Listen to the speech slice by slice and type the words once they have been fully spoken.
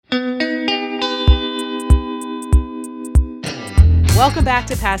Welcome back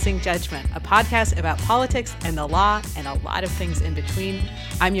to Passing Judgment, a podcast about politics and the law and a lot of things in between.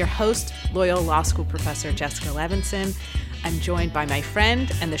 I'm your host, Loyola Law School professor Jessica Levinson. I'm joined by my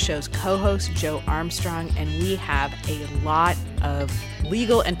friend and the show's co-host, Joe Armstrong, and we have a lot of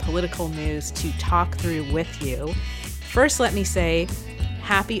legal and political news to talk through with you. First, let me say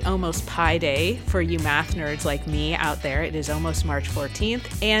happy almost Pi Day for you math nerds like me out there. It is almost March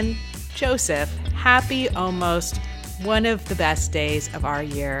 14th. And Joseph, happy almost one of the best days of our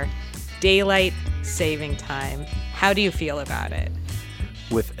year, daylight saving time. How do you feel about it?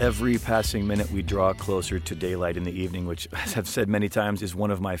 With every passing minute, we draw closer to daylight in the evening, which, as I've said many times, is one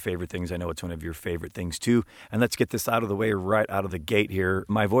of my favorite things. I know it's one of your favorite things, too. And let's get this out of the way right out of the gate here.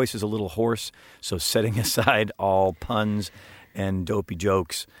 My voice is a little hoarse, so setting aside all puns and dopey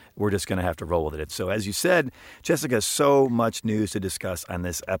jokes, we're just going to have to roll with it. So as you said, Jessica, so much news to discuss on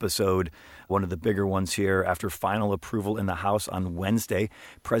this episode. One of the bigger ones here, after final approval in the House on Wednesday,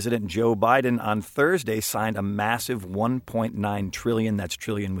 President Joe Biden on Thursday signed a massive $1.9 trillion, that's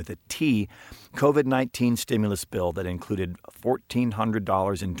trillion with a T, COVID-19 stimulus bill that included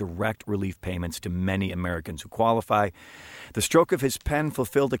 $1,400 in direct relief payments to many Americans who qualify. The stroke of his pen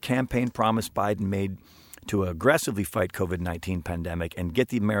fulfilled a campaign promise Biden made to aggressively fight COVID-19 pandemic and get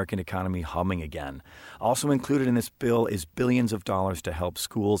the American economy humming again. Also included in this bill is billions of dollars to help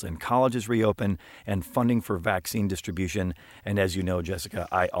schools and colleges reopen and funding for vaccine distribution. And as you know, Jessica,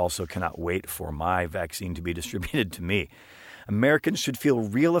 I also cannot wait for my vaccine to be distributed to me. Americans should feel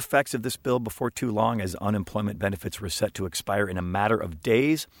real effects of this bill before too long, as unemployment benefits were set to expire in a matter of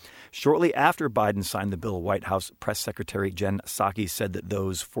days. Shortly after Biden signed the bill, White House Press Secretary Jen Psaki said that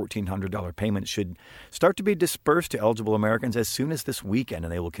those $1,400 payments should start to be dispersed to eligible Americans as soon as this weekend,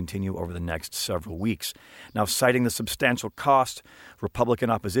 and they will continue over the next several weeks. Now, citing the substantial cost, Republican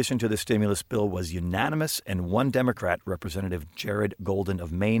opposition to the stimulus bill was unanimous, and one Democrat, Representative Jared Golden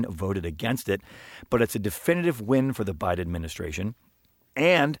of Maine, voted against it. But it's a definitive win for the Biden administration.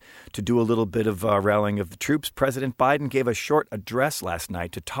 And to do a little bit of rallying of the troops, President Biden gave a short address last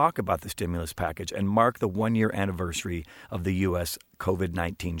night to talk about the stimulus package and mark the one-year anniversary of the U.S.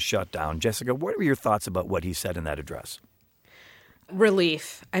 COVID-19 shutdown. Jessica, what were your thoughts about what he said in that address?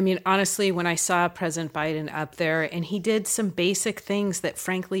 Relief. I mean, honestly, when I saw President Biden up there, and he did some basic things that,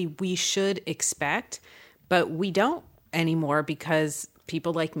 frankly, we should expect, but we don't anymore because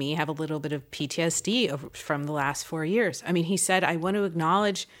people like me have a little bit of PTSD from the last 4 years. I mean, he said, I want to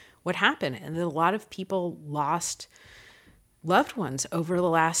acknowledge what happened, and that a lot of people lost loved ones over the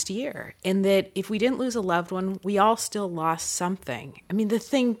last year, and that if we didn't lose a loved one, we all still lost something. I mean, the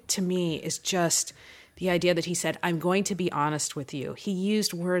thing to me is just the idea that he said, I'm going to be honest with you. He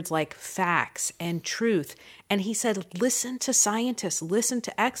used words like facts and truth. And he said, listen to scientists, listen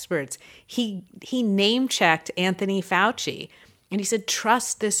to experts. He name-checked Anthony Fauci. And he said,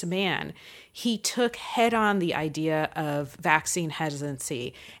 trust this man. He took head on the idea of vaccine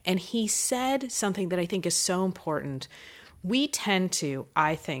hesitancy. And he said something that I think is so important. We tend to,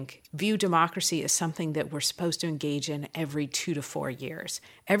 I think, view democracy as something that we're supposed to engage in every 2 to 4 years.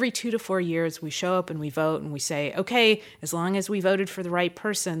 Every 2 to 4 years, we show up and we vote and we say, okay, as long as we voted for the right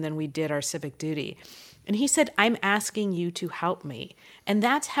person, then we did our civic duty. And he said, I'm asking you to help me. And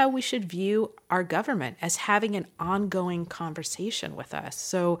that's how we should view our government, as having an ongoing conversation with us.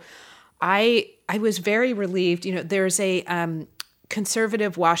 So I was very relieved. You know, there's a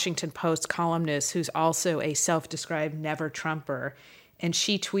conservative Washington Post columnist who's also a self-described never Trumper. And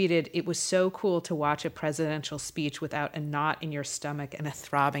she tweeted, it was so cool to watch a presidential speech without a knot in your stomach and a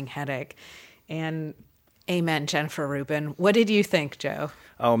throbbing headache. And amen, Jennifer Rubin. What did you think, Joe?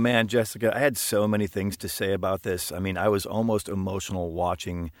 Oh, man, Jessica, I had so many things to say about this. I mean, I was almost emotional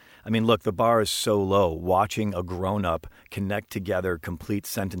watching. I mean, look, the bar is so low. Watching a grown-up connect together complete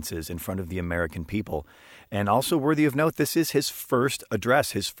sentences in front of the American people. And also worthy of note, this is his first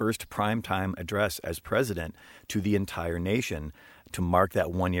address, his first primetime address as president to the entire nation to mark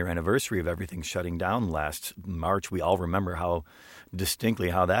that one-year anniversary of everything shutting down last March. We all remember how distinctly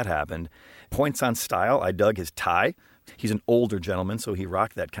how that happened. Points on style, I dug his tie. He's an older gentleman, so he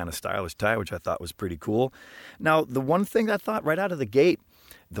rocked that kind of stylish tie, which I thought was pretty cool. Now, the one thing I thought right out of the gate,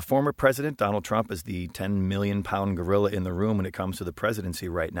 the former president, Donald Trump, is the 10 million pound gorilla in the room when it comes to the presidency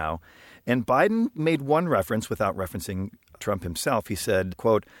right now. And Biden made one reference without referencing Trump himself. He said,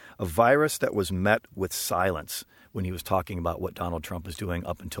 quote, a virus that was met with silence, when he was talking about what Donald Trump was doing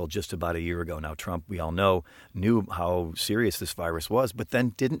up until just about a year ago. Now, Trump, we all know, knew how serious this virus was, but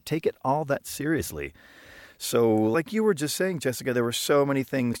then didn't take it all that seriously. So, like you were just saying, Jessica, there were so many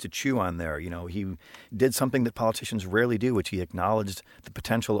things to chew on there. He did something that politicians rarely do, which he acknowledged the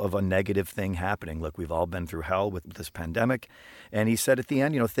potential of a negative thing happening. Look, we've all been through hell with this pandemic. And he said at the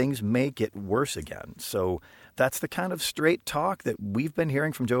end, things may get worse again. So that's the kind of straight talk that we've been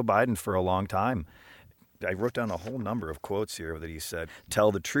hearing from Joe Biden for a long time. I wrote down a whole number of quotes here that he said.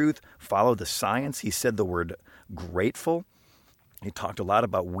 Tell the truth, follow the science. He said the word grateful. He talked a lot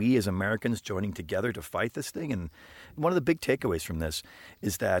about we as Americans joining together to fight this thing. And one of the big takeaways from this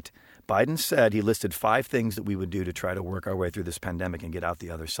is that Biden said he listed 5 things that we would do to try to work our way through this pandemic and get out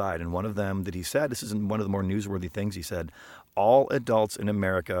the other side. And one of them that he said, this is one of the more newsworthy things he said, all adults in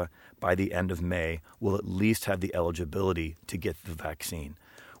America by the end of May will at least have the eligibility to get the vaccine,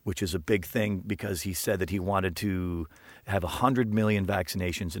 which is a big thing because he said that he wanted to have 100 million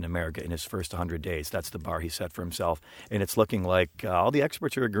vaccinations in America in his first 100 days. That's the bar he set for himself. And it's looking like all the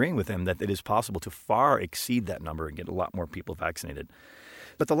experts are agreeing with him that it is possible to far exceed that number and get a lot more people vaccinated.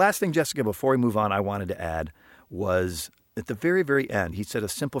 But the last thing, Jessica, before we move on, I wanted to add was at the very, very end, he said a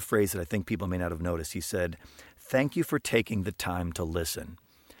simple phrase that I think people may not have noticed. He said, "Thank you for taking the time to listen,"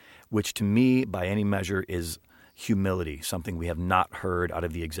 which to me, by any measure, is humility, something we have not heard out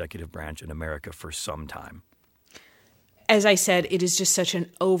of the executive branch in America for some time. As I said, it is just such an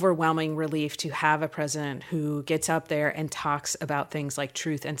overwhelming relief to have a president who gets up there and talks about things like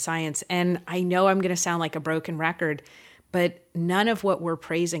truth and science. And I know I'm going to sound like a broken record, but none of what we're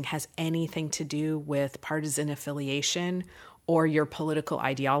praising has anything to do with partisan affiliation or your political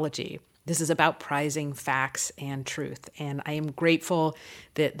ideology. This is about prizing facts and truth. And I am grateful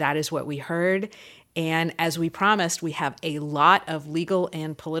that that is what we heard. And as we promised, we have a lot of legal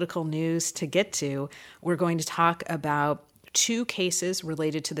and political news to get to. We're going to talk about 2 cases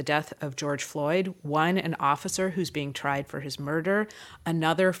related to the death of George Floyd. One, an officer who's being tried for his murder.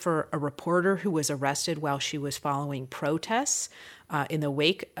 Another for a reporter who was arrested while she was following protests in the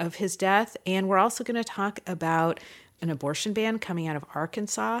wake of his death. And we're also going to talk about an abortion ban coming out of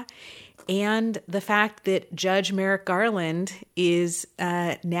Arkansas, and the fact that Judge Merrick Garland is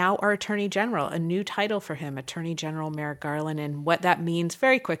now our Attorney General, a new title for him, Attorney General Merrick Garland, and what that means,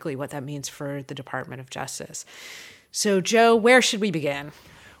 very quickly, what that means for the Department of Justice. So, Joe, where should we begin?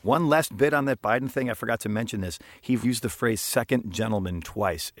 One last bit on that Biden thing. I forgot to mention this. He used the phrase second gentleman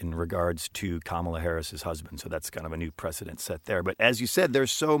twice in regards to Kamala Harris's husband. So that's kind of a new precedent set there. But as you said,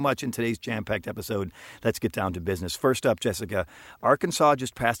 there's so much in today's jam-packed episode. Let's get down to business. First up, Jessica, Arkansas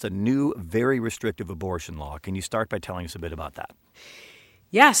just passed a new, very restrictive abortion law. Can you start by telling us a bit about that?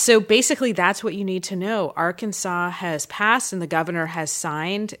 Yeah, so basically that's what you need to know. Arkansas has passed and the governor has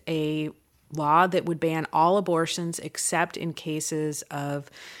signed a law that would ban all abortions except in cases of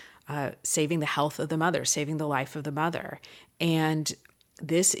saving the health of the mother, saving the life of the mother. And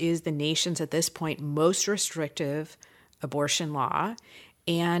this is the nation's, at this point, most restrictive abortion law.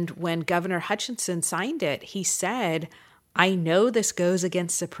 And when Governor Hutchinson signed it, he said, I know this goes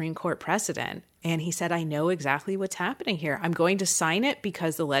against Supreme Court precedent. And he said, I know exactly what's happening here. I'm going to sign it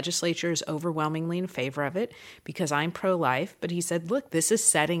because the legislature is overwhelmingly in favor of it, because I'm pro-life. But he said, look, this is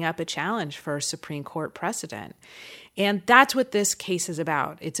setting up a challenge for a Supreme Court precedent. And that's what this case is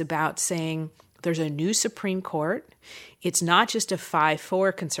about. It's about saying there's a new Supreme Court. It's not just a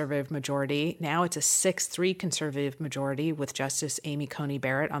 5-4 conservative majority. Now it's a 6-3 conservative majority with Justice Amy Coney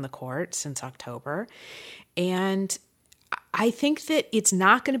Barrett on the court since October. And I think that it's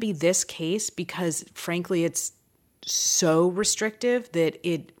not going to be this case because, frankly, it's so restrictive that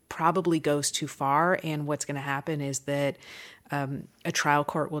it probably goes too far. And what's going to happen is that a trial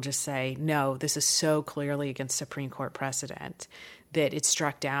court will just say, no, this is so clearly against Supreme Court precedent that it's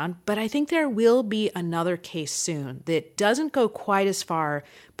struck down. But I think there will be another case soon that doesn't go quite as far,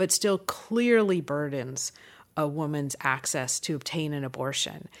 but still clearly burdens a woman's access to obtain an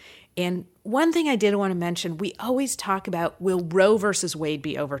abortion. And one thing I did want to mention, we always talk about, will Roe versus Wade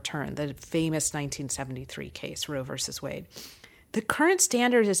be overturned? The famous 1973 case, Roe versus Wade. The current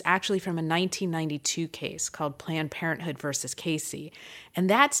standard is actually from a 1992 case called Planned Parenthood versus Casey. And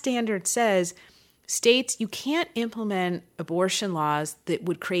that standard says states you can't implement abortion laws that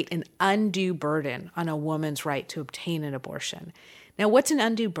would create an undue burden on a woman's right to obtain an abortion. Now, what's an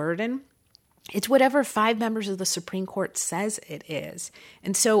undue burden? It's whatever 5 members of the Supreme Court says it is.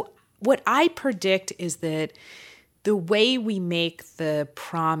 And so what I predict is that the way we make the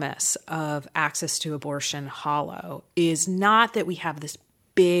promise of access to abortion hollow is not that we have this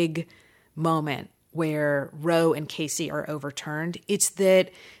big moment where Roe and Casey are overturned. It's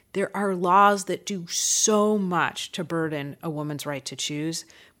that there are laws that do so much to burden a woman's right to choose,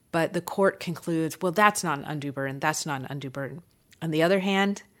 but the court concludes, well, that's not an undue burden. That's not an undue burden. On the other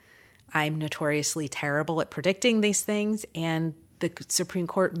hand, I'm notoriously terrible at predicting these things, and the Supreme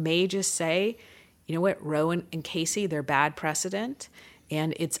Court may just say, you know what, Roe and Casey, they're bad precedent,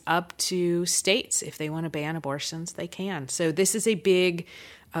 and it's up to states. If they want to ban abortions, they can. So this is a big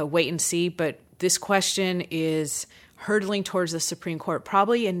wait and see, but this question is hurtling towards the Supreme Court,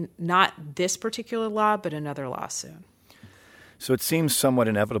 probably in not this particular law, but another law soon. So it seems somewhat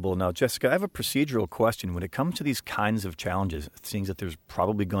inevitable. Now, Jessica, I have a procedural question. When it comes to these kinds of challenges, it seems that there's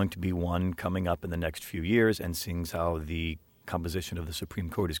probably going to be one coming up in the next few years, and seeing how the composition of the Supreme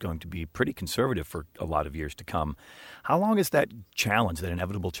Court is going to be pretty conservative for a lot of years to come. How long is that challenge, that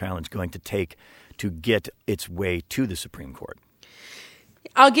inevitable challenge, going to take to get its way to the Supreme Court?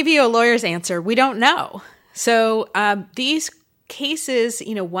 I'll give you a lawyer's answer. We don't know. So these cases,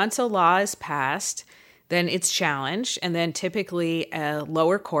 once a law is passed, then it's challenged. And then typically a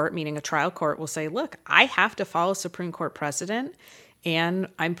lower court, meaning a trial court, will say, look, I have to follow Supreme Court precedent, and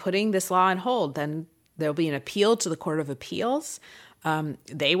I'm putting this law on hold. Then there'll be an appeal to the Court of Appeals.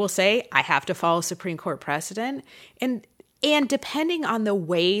 They will say, I have to follow Supreme Court precedent. And depending on the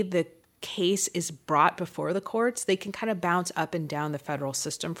way the case is brought before the courts, they can kind of bounce up and down the federal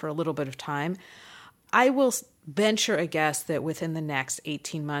system for a little bit of time. I will venture a guess that within the next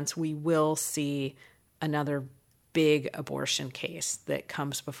 18 months, we will see another big abortion case that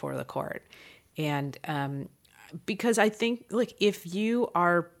comes before the court. And because I think, if you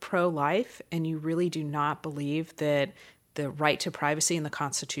are pro-life and you really do not believe that the right to privacy in the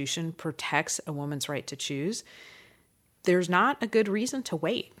Constitution protects a woman's right to choose, there's not a good reason to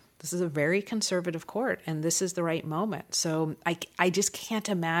wait. This is a very conservative court, and this is the right moment. So I just can't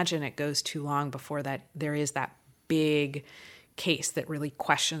imagine it goes too long before that there is that big case that really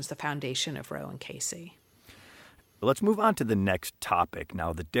questions the foundation of Roe and Casey. Let's move on to the next topic.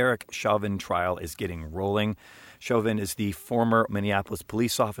 Now, the Derek Chauvin trial is getting rolling. Chauvin is the former Minneapolis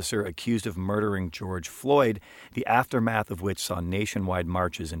police officer accused of murdering George Floyd, the aftermath of which saw nationwide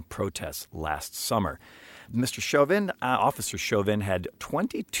marches and protests last summer. Mr. Chauvin, Officer Chauvin, had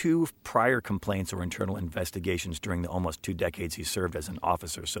 22 prior complaints or internal investigations during the almost 2 decades he served as an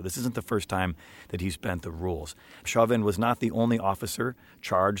officer. So this isn't the first time that he's bent the rules. Chauvin was not the only officer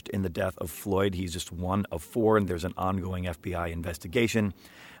charged in the death of Floyd. He's just one of 4, and there's an ongoing FBI investigation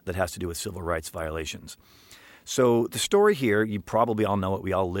that has to do with civil rights violations. So the story here, you probably all know it.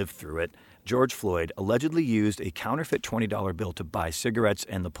 We all lived through it. George Floyd allegedly used a counterfeit $20 bill to buy cigarettes,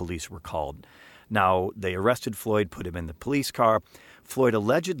 and the police were called. Now, they arrested Floyd, put him in the police car. Floyd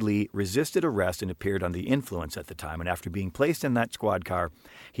allegedly resisted arrest and appeared under the influence at the time. And after being placed in that squad car,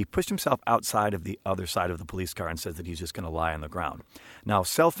 he pushed himself outside of the other side of the police car and said that he's just going to lie on the ground. Now,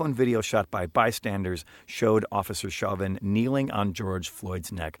 cell phone video shot by bystanders showed Officer Chauvin kneeling on George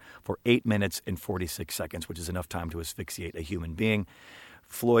Floyd's neck for 8 minutes and 46 seconds, which is enough time to asphyxiate a human being.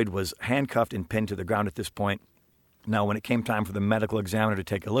 Floyd was handcuffed and pinned to the ground at this point. Now, when it came time for the medical examiner to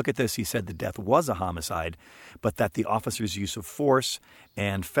take a look at this, he said the death was a homicide, but that the officer's use of force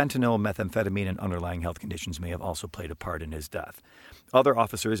and fentanyl, methamphetamine, and underlying health conditions may have also played a part in his death. Other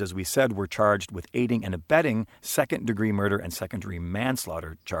officers, as we said, were charged with aiding and abetting second-degree murder and second-degree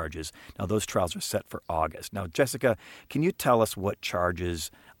manslaughter charges. Now, those trials are set for August. Now, Jessica, can you tell us what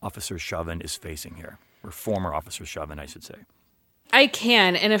charges Officer Chauvin is facing here? Or former Officer Chauvin, I should say. I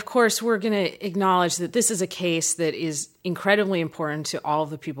can. And of course, we're going to acknowledge that this is a case that is incredibly important to all of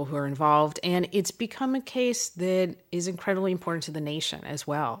the people who are involved. And it's become a case that is incredibly important to the nation as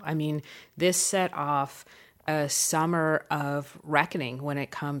well. I mean, this set off a summer of reckoning when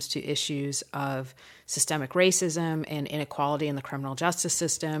it comes to issues of systemic racism and inequality in the criminal justice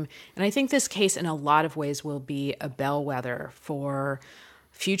system. And I think this case in a lot of ways will be a bellwether for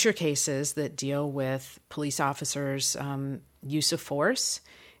future cases that deal with police officers' use of force.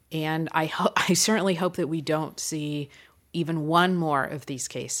 And I certainly hope that we don't see even one more of these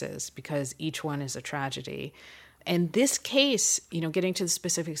cases, because each one is a tragedy. And this case, getting to the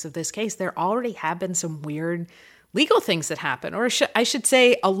specifics of this case, there already have been some weird legal things that happen, or I should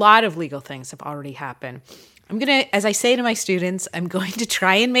say a lot of legal things have already happened. As I say to my students, I'm going to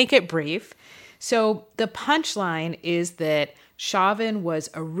try and make it brief. So the punchline is that Chauvin was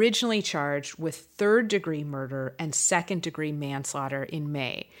originally charged with third-degree murder and second-degree manslaughter in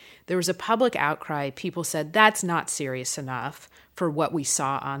May. There was a public outcry. People said, that's not serious enough for what we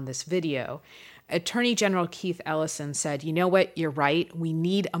saw on this video. Attorney General Keith Ellison said, you know what, you're right. We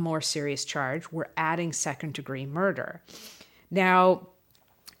need a more serious charge. We're adding second-degree murder. Now,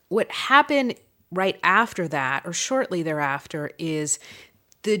 what happened right after that, or shortly thereafter, is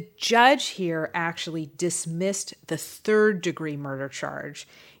the judge here actually dismissed the third-degree murder charge,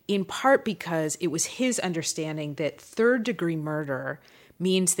 in part because it was his understanding that third-degree murder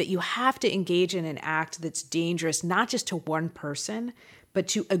means that you have to engage in an act that's dangerous, not just to one person, but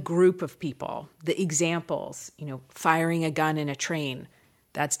to a group of people. The examples, firing a gun in a train,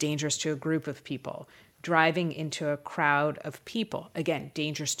 that's dangerous to a group of people. Driving into a crowd of people, again,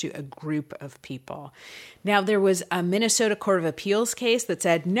 dangerous to a group of people. Now, there was a Minnesota Court of Appeals case that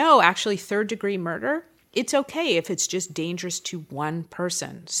said, no, actually, third-degree murder, it's okay if it's just dangerous to one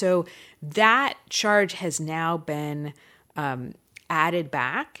person. So that charge has now been added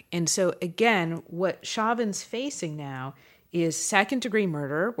back. And so, again, what Chauvin's facing now is second-degree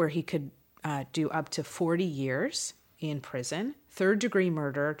murder, where he could do up to 40 years in prison, third-degree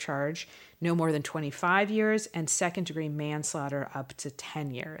murder charge, no more than 25 years, and second-degree manslaughter up to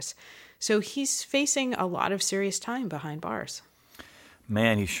 10 years. So he's facing a lot of serious time behind bars.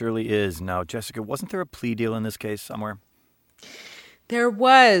 Man, he surely is. Now, Jessica, wasn't there a plea deal in this case somewhere? There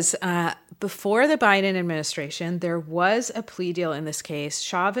was. Before the Biden administration, there was a plea deal in this case.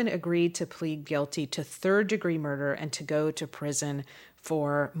 Chauvin agreed to plead guilty to third-degree murder and to go to prison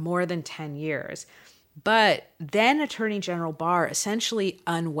for more than 10 years. But then Attorney General Barr essentially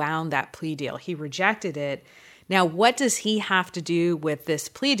unwound that plea deal. He rejected it. Now, what does he have to do with this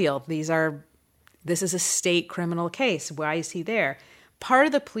plea deal? This is a state criminal case. Why is he there? Part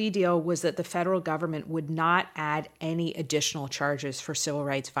of the plea deal was that the federal government would not add any additional charges for civil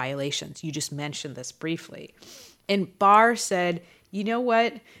rights violations. You just mentioned this briefly. And Barr said, you know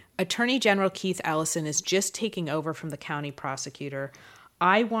what? Attorney General Keith Ellison is just taking over from the county prosecutor.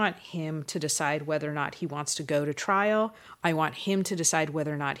 I want him to decide whether or not he wants to go to trial. I want him to decide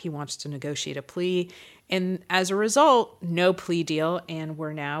whether or not he wants to negotiate a plea. And as a result, no plea deal. And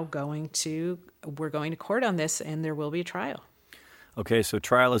we're going to court on this, and there will be a trial. Okay, so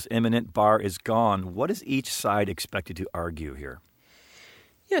trial is imminent. Barr is gone. What is each side expected to argue here?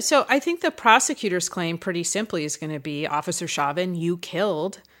 Yeah, so I think the prosecutor's claim pretty simply is going to be, Officer Chauvin, you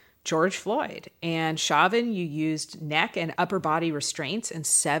killed George Floyd. And Chauvin, you used neck and upper body restraints in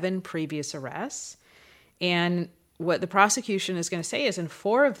 7 previous arrests. And what the prosecution is going to say is in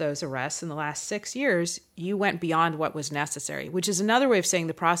 4 of those arrests in the last 6 years, you went beyond what was necessary, which is another way of saying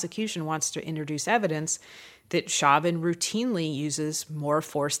the prosecution wants to introduce evidence that Chauvin routinely uses more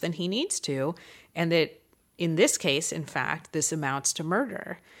force than he needs to, and that in this case, in fact, this amounts to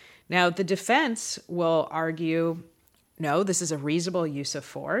murder. Now, the defense will argue, no, this is a reasonable use of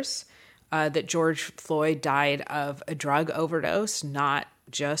force, that George Floyd died of a drug overdose, not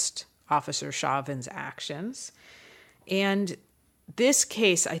just Officer Chauvin's actions. And this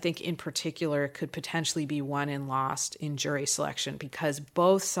case, I think in particular, could potentially be won and lost in jury selection because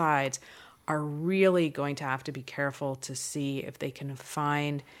both sides are really going to have to be careful to see if they can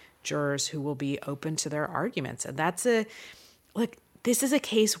find jurors who will be open to their arguments. And this is a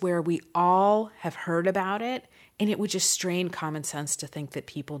case where we all have heard about it, and it would just strain common sense to think that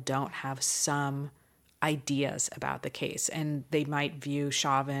people don't have some ideas about the case, and they might view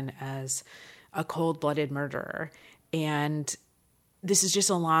Chauvin as a cold-blooded murderer. And this is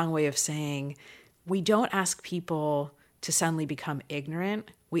just a long way of saying we don't ask people to suddenly become ignorant.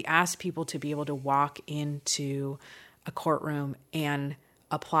 We ask people to be able to walk into a courtroom and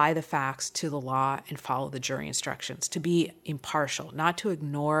apply the facts to the law and follow the jury instructions, to be impartial, not to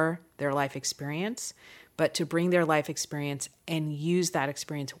ignore their life experience, but to bring their life experience and use that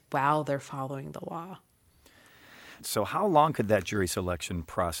experience while they're following the law. So how long could that jury selection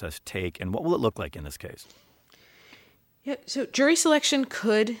process take, and what will it look like in this case? Yeah, so jury selection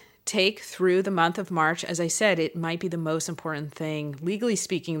could take through the month of March. As I said, it might be the most important thing, legally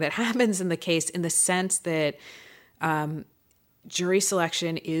speaking, that happens in the case, in the sense that jury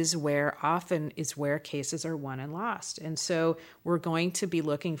selection is where cases are won and lost. And so we're going to be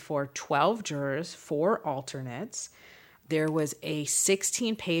looking for 12 jurors, 4 alternates. There was a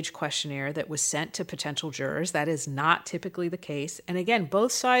 16-page questionnaire that was sent to potential jurors. That is not typically the case. And again,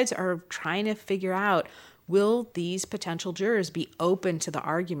 both sides are trying to figure out, will these potential jurors be open to the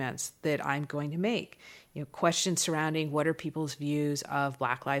arguments that I'm going to make? Questions surrounding what are people's views of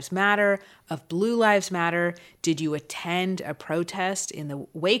Black Lives Matter, of Blue Lives Matter? Did you attend a protest in the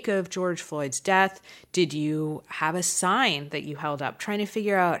wake of George Floyd's death? Did you have a sign that you held up? Trying to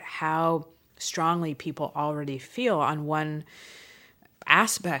figure out how strongly people already feel on one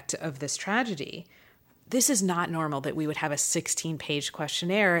aspect of this tragedy. This is not normal that we would have a 16-page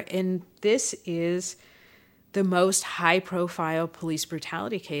questionnaire, and this is the most high-profile police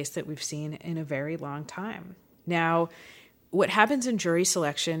brutality case that we've seen in a very long time. Now, what happens in jury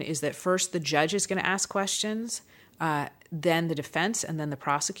selection is that first the judge is going to ask questions, then the defense, and then the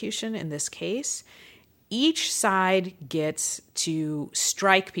prosecution in this case. each side gets to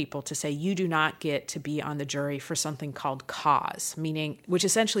strike people to say you do not get to be on the jury for something called cause, which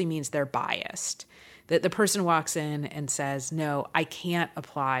essentially means they're biased. That the person walks in and says, no, I can't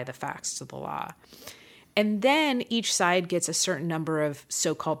apply the facts to the law. And then each side gets a certain number of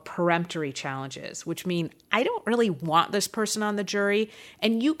so-called peremptory challenges, which mean I don't really want this person on the jury.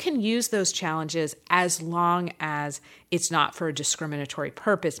 And you can use those challenges as long as it's not for a discriminatory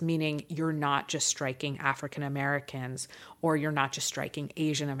purpose, meaning you're not just striking African Americans or you're not just striking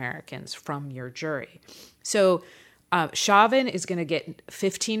Asian Americans from your jury. So Chauvin is going to get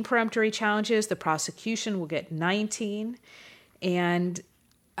 15 peremptory challenges. The prosecution will get 19. And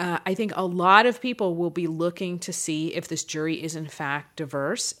I think a lot of people will be looking to see if this jury is in fact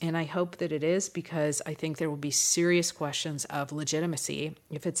diverse, and I hope that it is, because I think there will be serious questions of legitimacy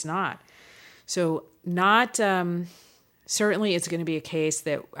if it's not. So certainly it's going to be a case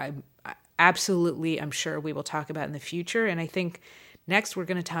that I'm sure we will talk about in the future, and I think next we're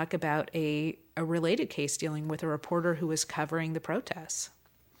going to talk about a related case dealing with a reporter who was covering the protests.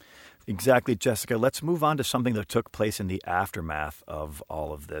 Exactly, Jessica. Let's move on to something that took place in the aftermath of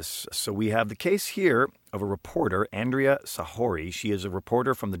all of this. So we have the case here of a reporter, Andrea Sahori. She is a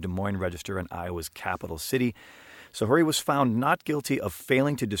reporter from the Des Moines Register in Iowa's capital city. Sahori was found not guilty of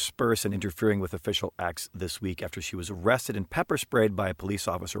failing to disperse and interfering with official acts this week after she was arrested and pepper sprayed by a police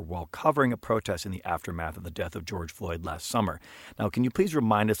officer while covering a protest in the aftermath of the death of George Floyd last summer. Now, can you please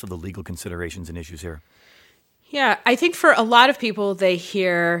remind us of the legal considerations and issues here? Yeah, I think for a lot of people, they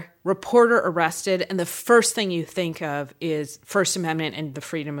hear reporter arrested, and the first thing you think of is First Amendment and the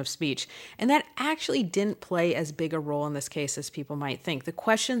freedom of speech. And that actually didn't play as big a role in this case as people might think. The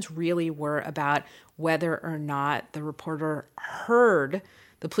questions really were about whether or not the reporter heard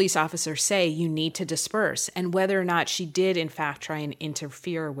the police officer say, you need to disperse, and whether or not she did, in fact, try and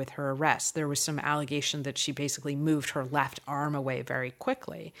interfere with her arrest. There was some allegation that she basically moved her left arm away very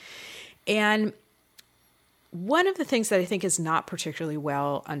quickly. And one of the things that I think is not particularly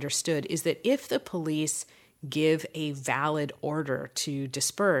well understood is that if the police give a valid order to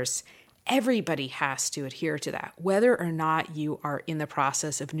disperse, everybody has to adhere to that, whether or not you are in the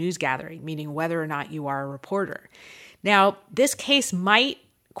process of news gathering, meaning whether or not you are a reporter. Now, this case might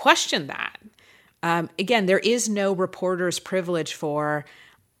question that. Again, there is no reporter's privilege for,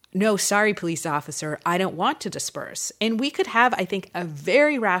 no, sorry, police officer, I don't want to disperse. And we could have, I think, a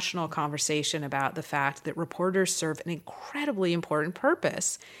very rational conversation about the fact that reporters serve an incredibly important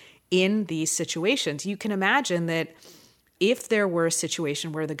purpose in these situations. You can imagine that if there were a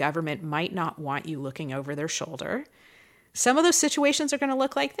situation where the government might not want you looking over their shoulder, some of those situations are going to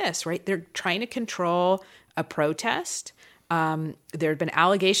look like this, right? They're trying to control a protest. There have been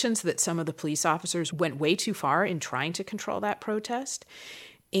allegations that some of the police officers went way too far in trying to control that protest.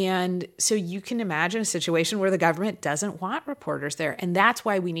 And so you can imagine a situation where the government doesn't want reporters there. And that's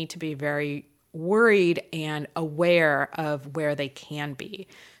why we need to be very worried and aware of where they can be.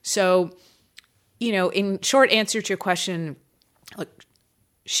 So, in short answer to your question, look,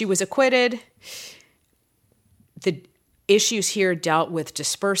 she was acquitted. The issues here dealt with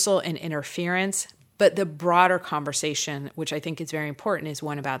dispersal and interference. But the broader conversation, which I think is very important, is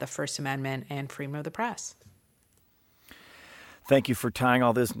one about the First Amendment and freedom of the press. Thank you for tying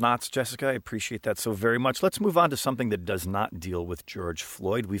all these knots, Jessica. I appreciate that so very much. Let's move on to something that does not deal with George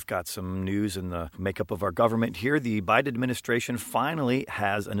Floyd. We've got some news in the makeup of our government here. The Biden administration finally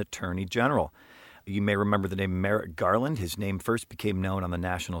has an attorney general. You may remember the name Merrick Garland. His name first became known on the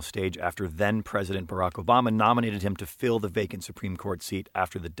national stage after then-President Barack Obama nominated him to fill the vacant Supreme Court seat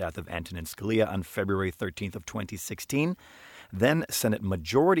after the death of Antonin Scalia on February 13th of 2016. Then Senate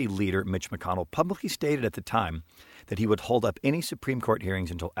Majority Leader Mitch McConnell publicly stated at the time that he would hold up any Supreme Court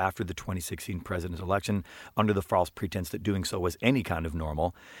hearings until after the 2016 president's election under the false pretense that doing so was any kind of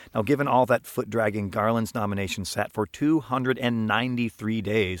normal. Now, given all that foot-dragging, Garland's nomination sat for 293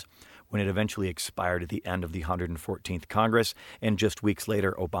 days when it eventually expired at the end of the 114th Congress. And just weeks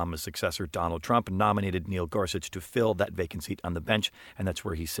later, Obama's successor, Donald Trump, nominated Neil Gorsuch to fill that vacant seat on the bench, and that's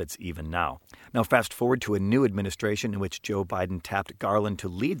where he sits even now. Now, fast forward to a new administration in which Joe Biden tapped Garland to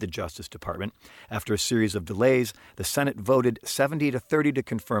lead the Justice Department. After a series of delays, the Senate voted 70-30 to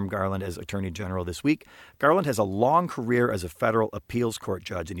confirm Garland as Attorney General this week. Garland has a long career as a federal appeals court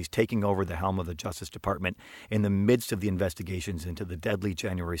judge, and he's taking over the helm of the Justice Department in the midst of the investigations into the deadly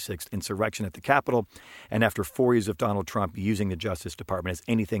January 6th insurrection at the Capitol, and after 4 years of Donald Trump using the Justice Department as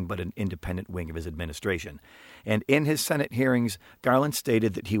anything but an independent wing of his administration. And in his Senate hearings, Garland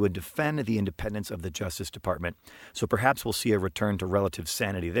stated that he would defend the independence of the Justice Department. So perhaps we'll see a return to relative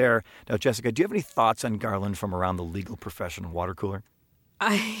sanity there. Now, Jessica, do you have any thoughts on Garland from around the legal professional water cooler?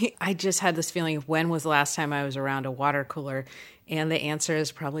 I just had this feeling of when was the last time I was around a water cooler? And the answer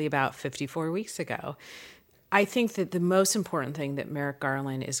is probably about 54 weeks ago. I think that the most important thing that Merrick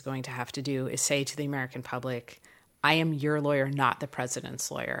Garland is going to have to do is say to the American public, I am your lawyer, not the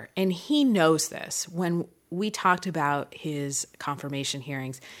president's lawyer. And he knows this. When we talked about his confirmation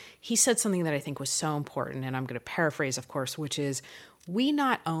hearings, he said something that I think was so important, and I'm going to paraphrase, of course, which is we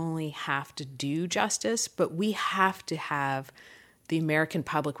not only have to do justice, but we have to have the American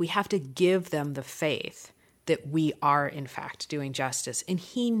public, we have to give them the faith that we are, in fact, doing justice. And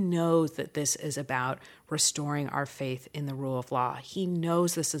he knows that this is about restoring our faith in the rule of law. He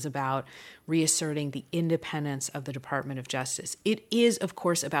knows this is about reasserting the independence of the Department of Justice. It is, of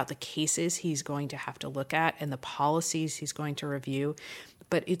course, about the cases he's going to have to look at and the policies he's going to review.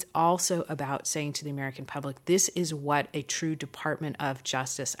 But it's also about saying to the American public, this is what a true Department of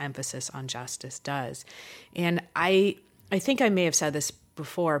Justice emphasis on justice does. And I think I may have said this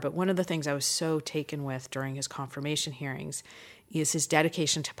before, but one of the things I was so taken with during his confirmation hearings is his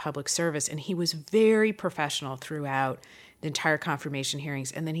dedication to public service. And he was very professional throughout the entire confirmation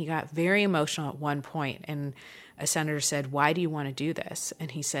hearings. And then he got very emotional at one point, and a senator said, why do you want to do this?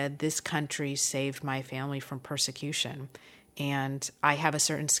 And he said, this country saved my family from persecution. And I have a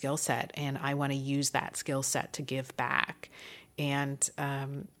certain skill set, and I want to use that skill set to give back. And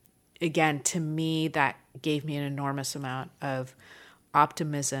again, to me, that gave me an enormous amount of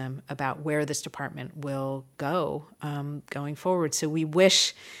optimism about where this department will go going forward. So we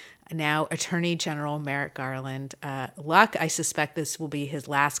wish now Attorney General Merrick Garland luck. I suspect this will be his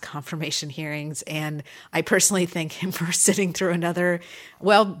last confirmation hearings, and I personally thank him for sitting through another,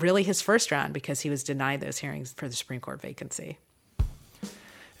 well, really his first round, because he was denied those hearings for the Supreme Court vacancy.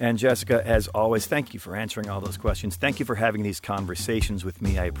 And Jessica, as always, thank you for answering all those questions. Thank you for having these conversations with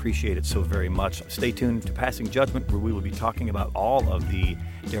me. I appreciate it so very much. Stay tuned to Passing Judgment, where we will be talking about all of the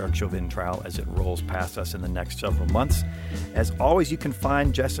Derek Chauvin trial as it rolls past us in the next several months. As always, you can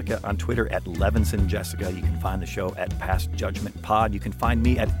find Jessica on Twitter at Levinson Jessica. You can find the show at Past Judgment Pod. You can find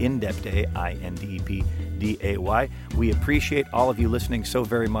me at Indepday, INDEPDAY. We appreciate all of you listening so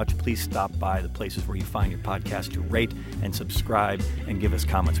very much. Please stop by the places where you find your podcast to rate and subscribe and give us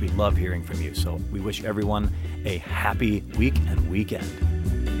comments. We love hearing from you. So we wish everyone a happy week and weekend.